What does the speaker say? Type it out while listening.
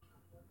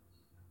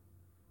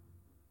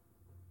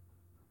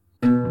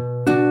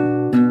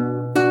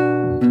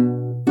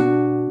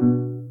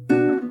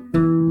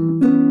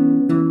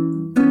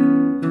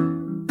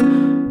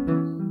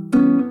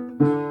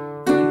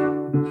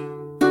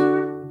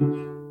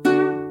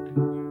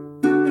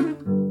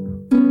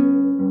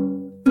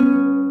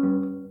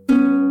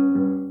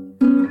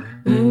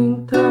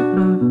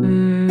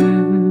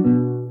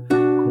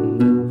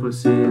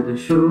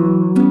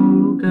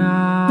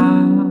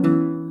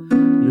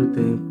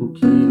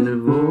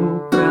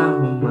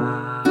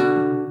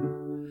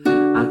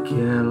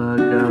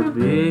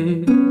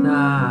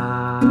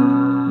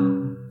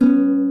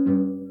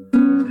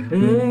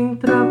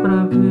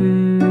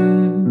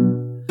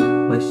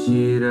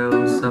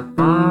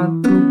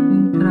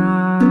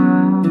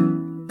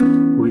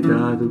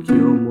que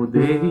eu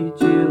mudei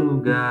de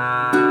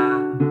lugar.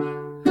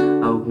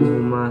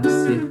 Algumas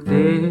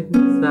certezas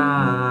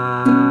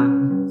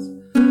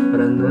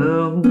pra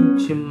não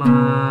te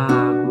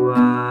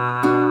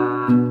magoar.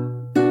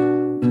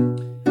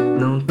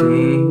 Não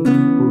tem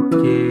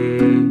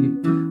porquê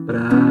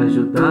pra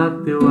ajudar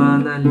teu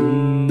analista.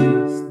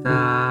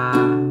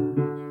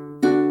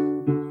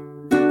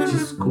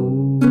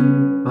 Desculpa.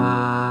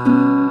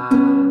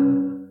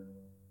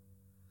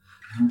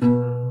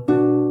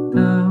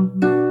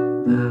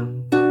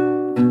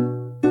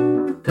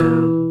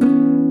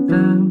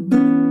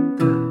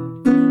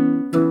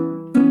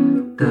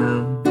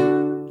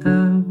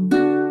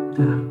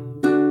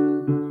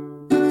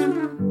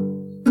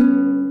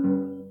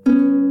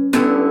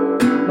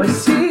 Mas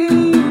se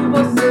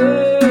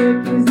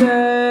você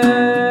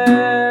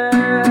quiser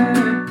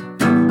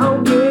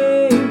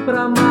alguém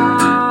pra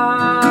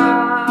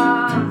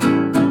amar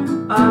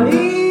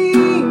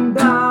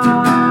ainda,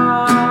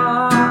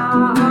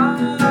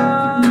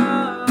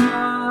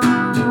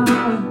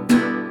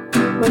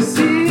 mas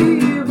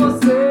se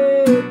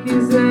você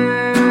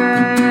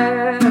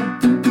quiser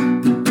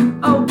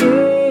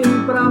alguém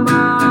pra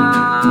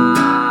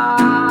amar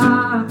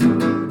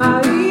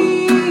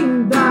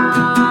ainda,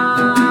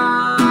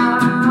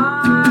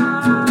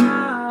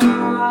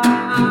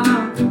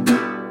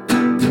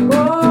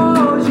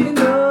 hoje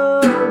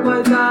não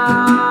vai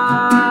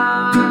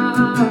dar,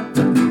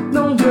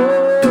 não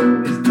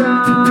vou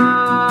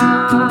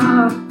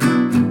estar,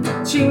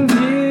 te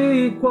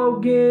indico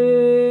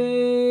alguém.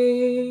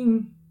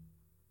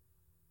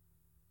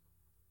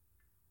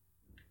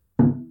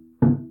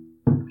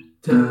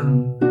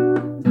 Tam,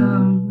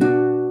 tam,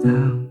 tam,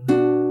 tam,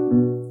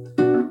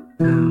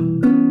 tam,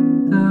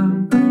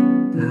 tam,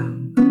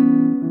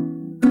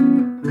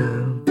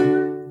 tam,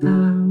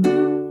 tam,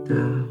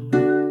 tam.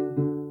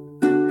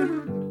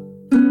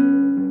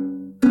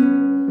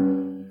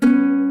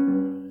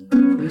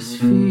 Mas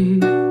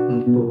fica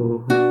um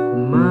pouco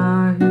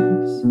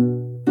mais,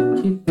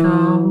 que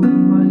tal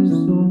mais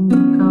um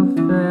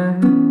café?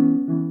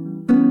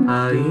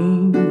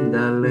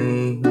 Ainda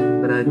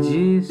lembra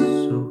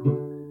disso?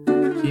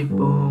 Que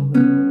bom.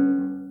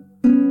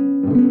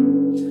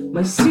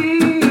 Mas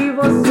se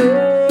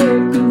você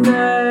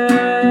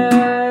quiser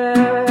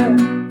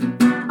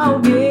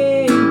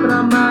alguém pra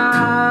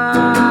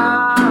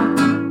amar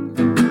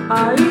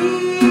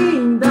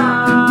ainda,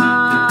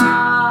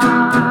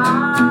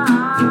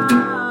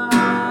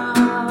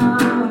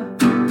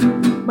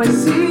 mas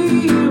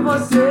se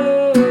você